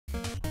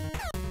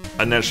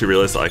didn't actually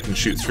realize that I can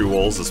shoot through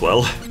walls as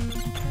well.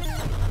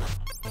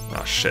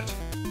 Oh shit.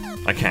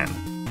 I can.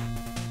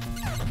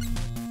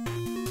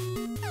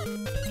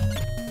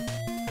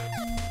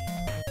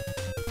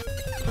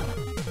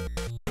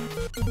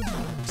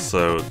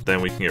 So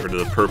then we can get rid of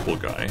the purple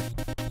guy.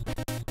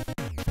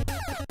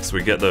 So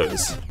we get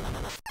those.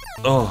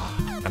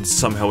 Oh, and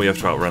somehow we have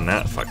to outrun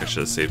that. Fuck, I should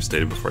have save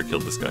stated before I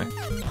killed this guy.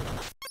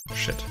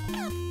 Shit.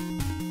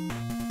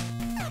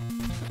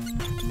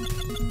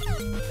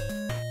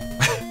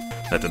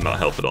 That did not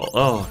help at all.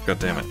 Oh, god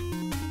damn it.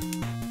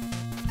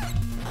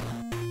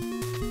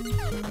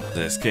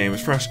 This game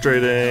is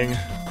frustrating.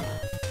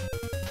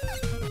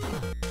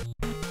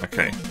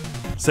 Okay.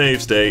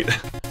 Save state.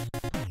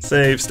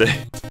 Save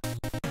state.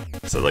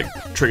 So, like,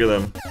 trigger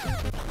them.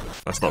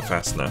 That's not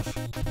fast enough.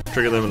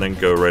 Trigger them and then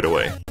go right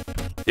away.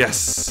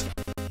 Yes!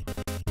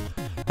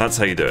 That's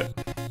how you do it.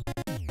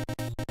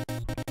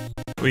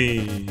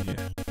 Whee!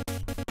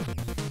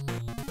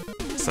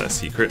 Is that a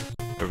secret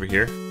over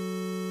here?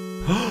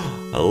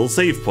 A little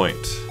save point.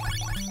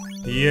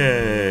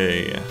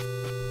 Yay!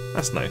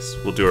 That's nice.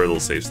 We'll do our little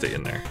save state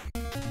in there.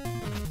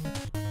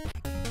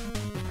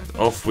 And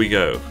off we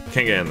go.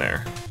 Can't get in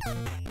there.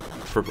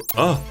 Purple.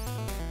 Oh!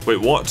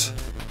 Wait, what?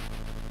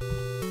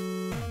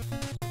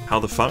 How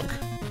the fuck?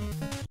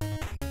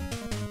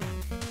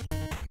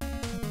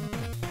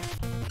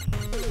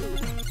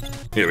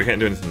 Yeah, we can't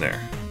do anything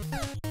there.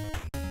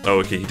 Oh,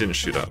 okay, he didn't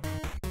shoot up.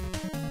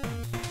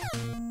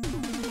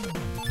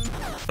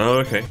 Oh,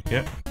 okay,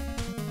 yeah.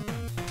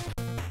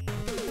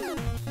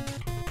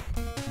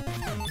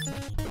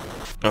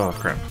 Oh,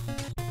 crap.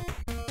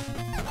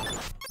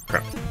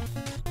 Crap.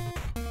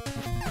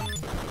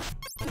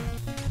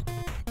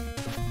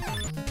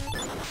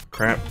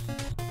 Crap.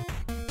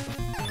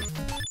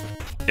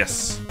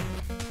 Yes.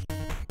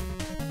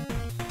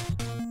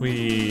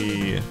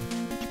 We.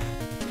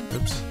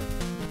 Oops.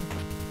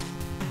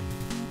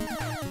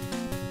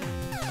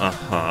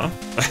 Uh-huh.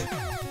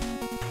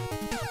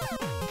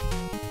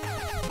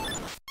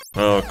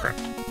 Oh, crap.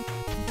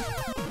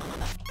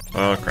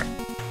 Oh, crap.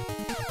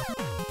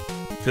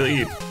 I feel like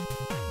you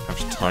have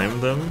to time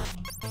them.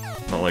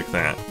 Not like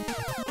that.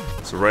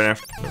 So right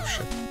after... Oh,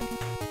 shit.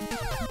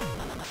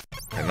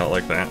 Okay, not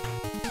like that.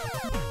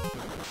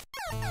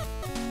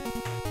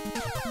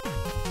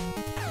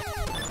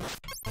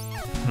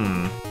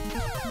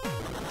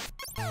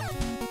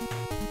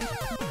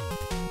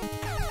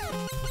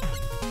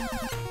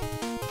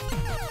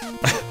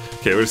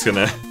 Okay, we're just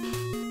gonna...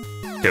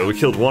 Okay, we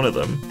killed one of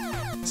them.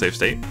 Save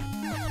state.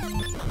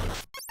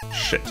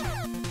 Shit.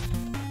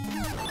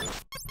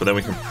 But then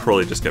we can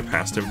probably just get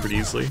past him pretty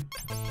easily.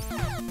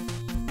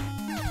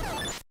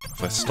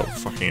 If I stop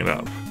fucking it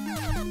up.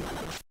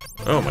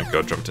 Oh my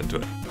god, jumped into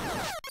it.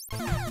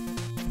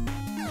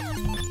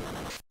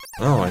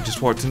 Oh, I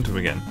just walked into him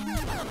again.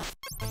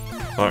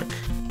 Fuck.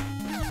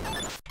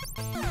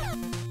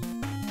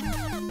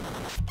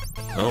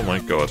 Oh my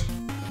god.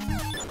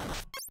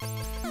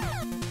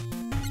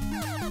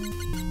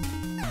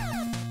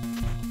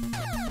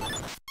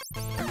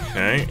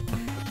 Okay.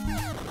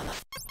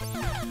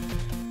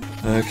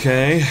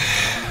 Okay.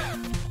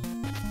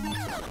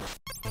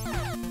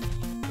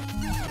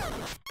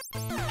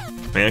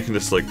 Maybe I can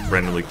just, like,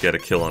 randomly get a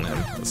kill on him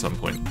at some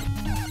point.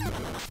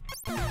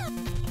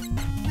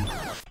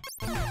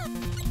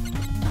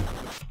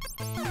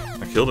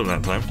 I killed him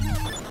that time.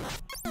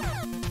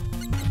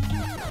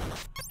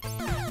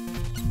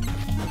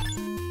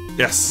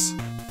 Yes!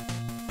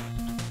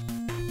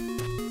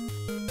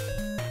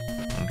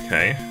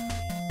 Okay.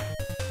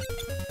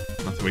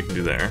 Nothing we can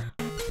do there.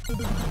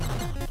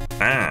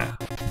 Ah!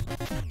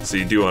 So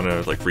you do want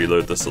to, like,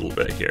 reload this a little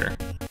bit here.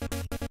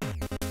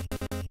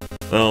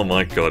 Oh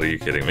my god, are you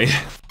kidding me?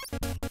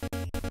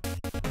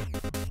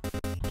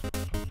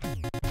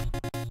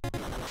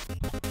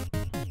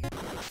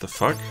 The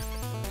fuck?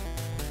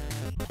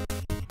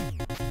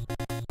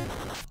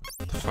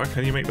 The fuck?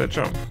 How do you make that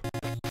jump?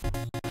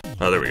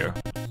 Oh, there we go.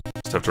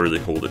 Just have to really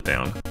hold it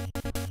down.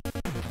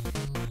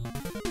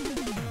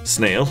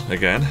 Snail,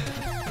 again.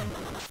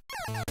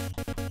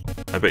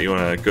 I bet you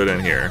want to go down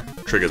here,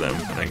 trigger them,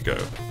 and then go.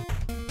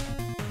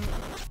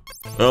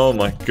 Oh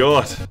my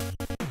god!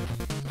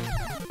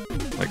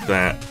 Like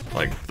that,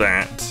 like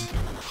that.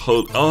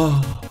 Hold.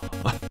 Oh!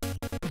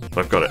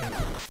 I've got it.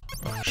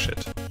 Oh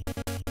shit.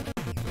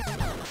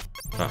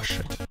 Oh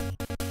shit.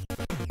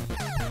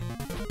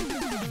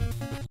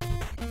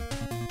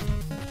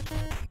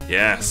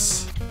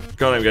 Yes!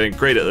 God, I'm getting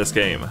great at this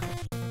game.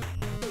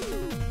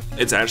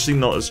 It's actually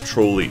not as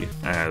trolly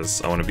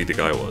as I Want to Be the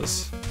Guy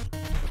was.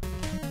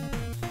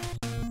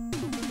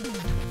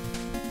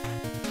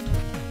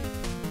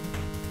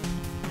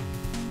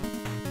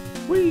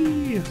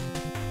 Whee!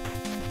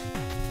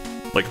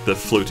 Like the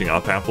floating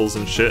up apples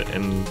and shit,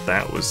 and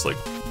that was like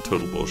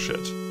total bullshit.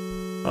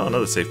 Oh,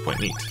 another save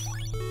point, neat.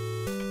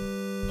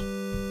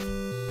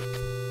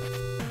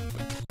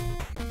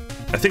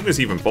 I think there's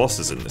even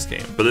bosses in this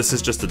game, but this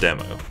is just a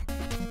demo.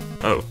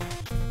 Oh.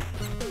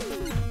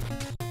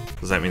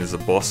 Does that mean there's a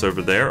boss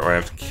over there, or I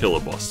have to kill a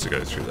boss to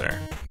go through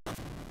there?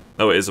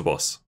 Oh, it is a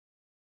boss.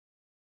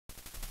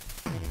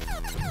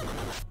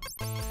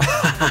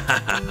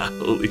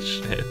 Holy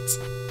shit.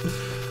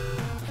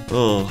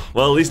 Oh,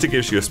 well, at least it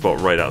gives you a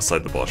spot right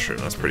outside the boss room.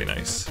 That's pretty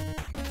nice.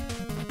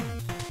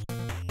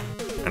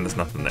 And there's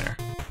nothing there.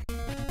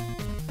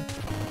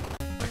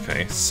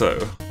 Okay,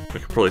 so we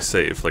could probably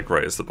save like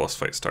right as the boss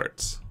fight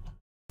starts.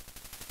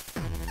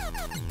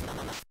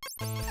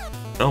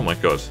 Oh my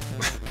god.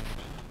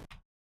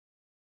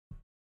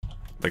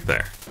 Like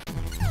there.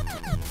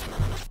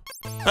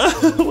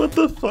 What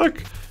the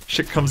fuck?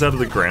 Shit comes out of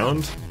the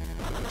ground?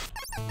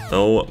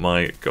 Oh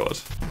my god.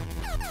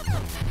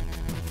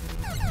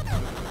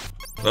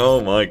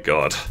 Oh my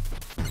god.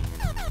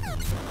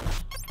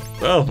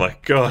 Oh my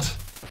god.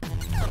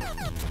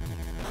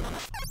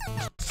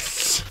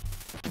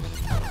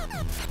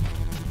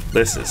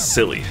 This is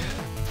silly.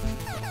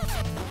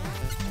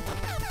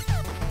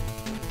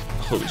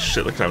 Holy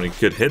shit, look how many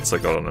good hits I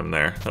got on him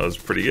there. That was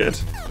pretty good.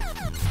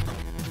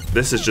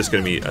 This is just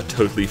gonna be a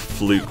totally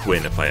fluke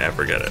win if I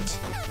ever get it.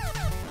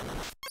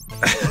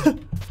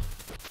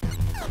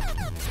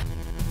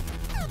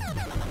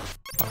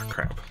 Oh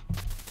crap.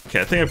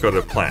 Okay, I think I've got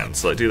a plan,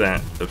 so I do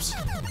that. Oops.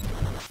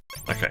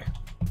 Okay.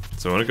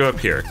 So I want to go up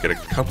here, get a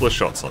couple of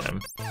shots on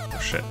him. Oh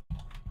shit.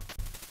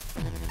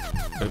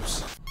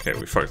 Oops. Okay,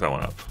 we fucked that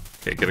one up.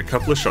 Okay, get a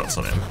couple of shots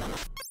on him.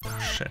 Oh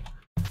shit.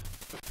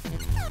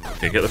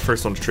 Okay, get the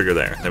first one to trigger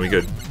there. Then we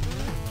go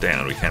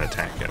down, we can't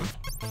attack him.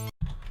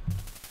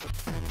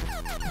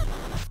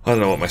 I don't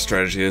know what my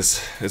strategy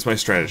is. It's my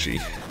strategy.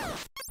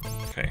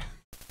 Okay.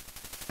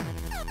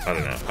 I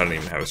don't know. I don't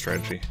even have a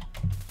strategy.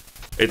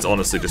 It's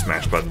honestly just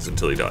mash buttons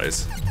until he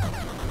dies.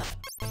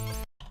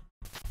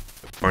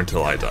 Or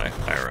until I die,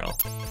 IRL.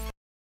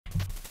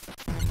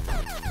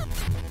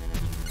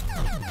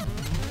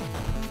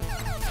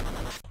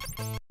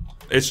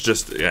 It's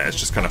just, yeah, it's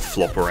just kind of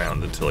flop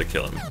around until I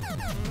kill him.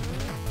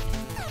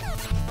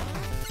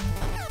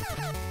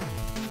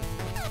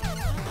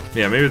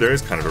 Yeah, maybe there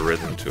is kind of a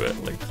rhythm to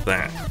it, like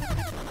that.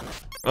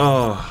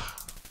 Oh,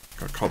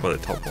 got caught by the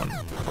top one.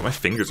 Oh, my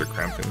fingers are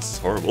cramping, this is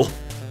horrible.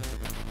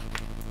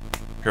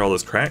 Hear all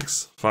those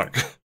cracks? Fuck.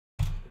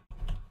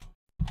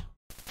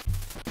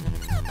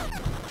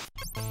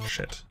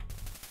 Shit.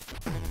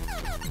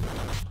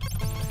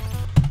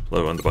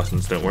 Love when the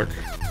buttons don't work.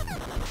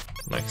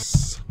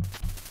 Nice.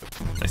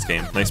 Nice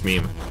game. Nice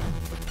meme.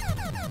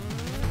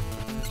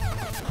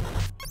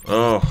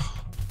 Oh.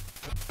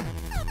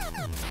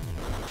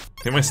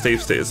 I think my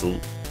save state is a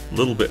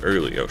little bit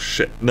early. Oh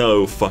shit.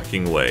 No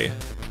fucking way.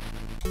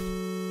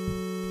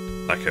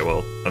 Okay,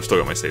 well, I've still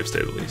got my save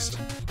state at least.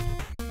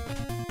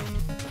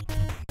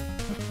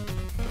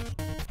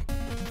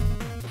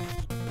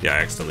 Yeah, I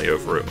accidentally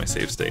overwrote my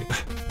save state.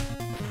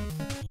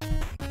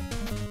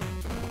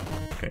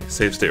 Okay,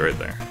 save state right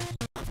there.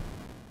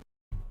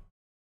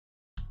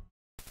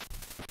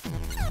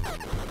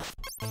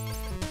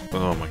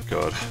 Oh my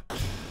god.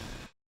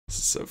 This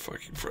is so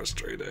fucking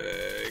frustrating.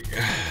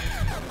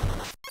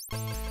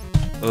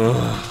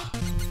 Ugh.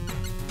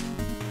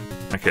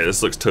 Okay,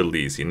 this looks totally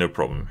easy, no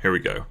problem. Here we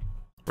go.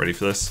 Ready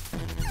for this?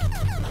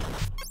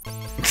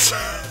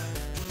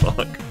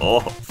 Fuck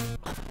off.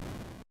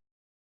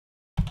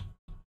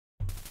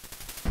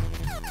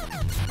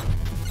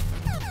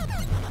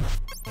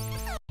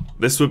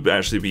 This would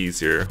actually be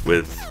easier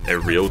with a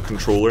real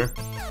controller.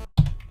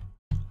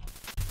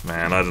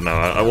 Man, I don't know.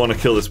 I want to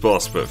kill this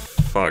boss, but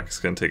fuck, it's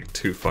gonna take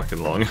too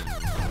fucking long.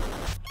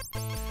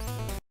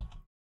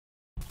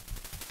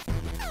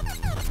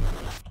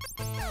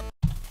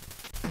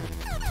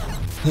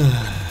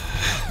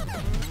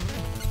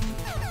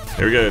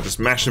 Here we go, just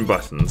mashing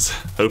buttons.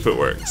 Hope it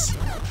works.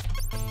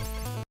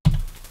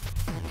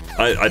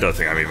 I don't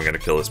think I'm even gonna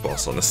kill this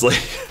boss, honestly.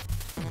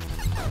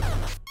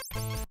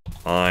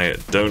 I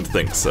don't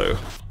think so.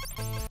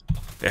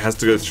 It has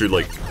to go through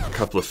like a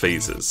couple of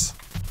phases.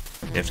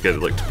 You have to get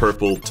it like to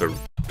purple, to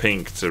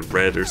pink, to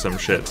red or some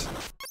shit.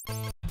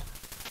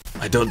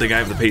 I don't think I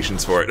have the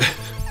patience for it.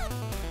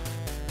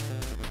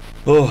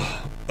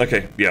 Oh,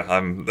 okay, yeah,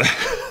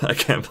 I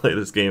can't play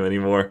this game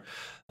anymore.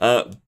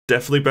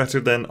 Definitely better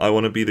than I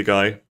Want to Be the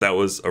Guy. That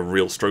was a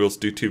real struggle to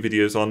do 2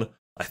 videos on.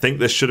 I think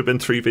this should have been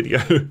 3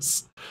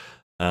 videos.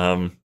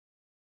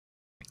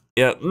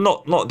 Yeah,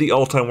 not the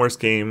all-time worst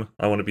game.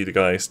 I Want to Be the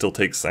Guy still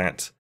takes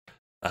that.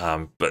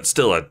 But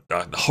still a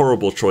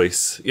horrible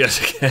choice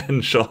yet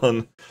again,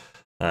 Sean.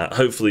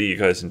 Hopefully you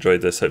guys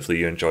enjoyed this. Hopefully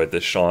you enjoyed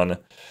this, Sean.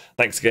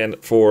 Thanks again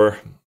for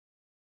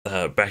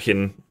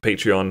backing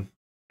Patreon.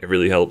 It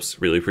really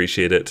helps. Really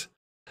appreciate it.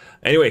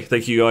 Anyway,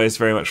 thank you guys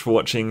very much for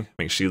watching.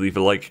 Make sure you leave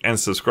a like and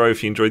subscribe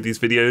if you enjoyed these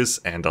videos,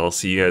 and I'll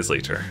see you guys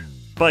later.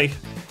 Bye!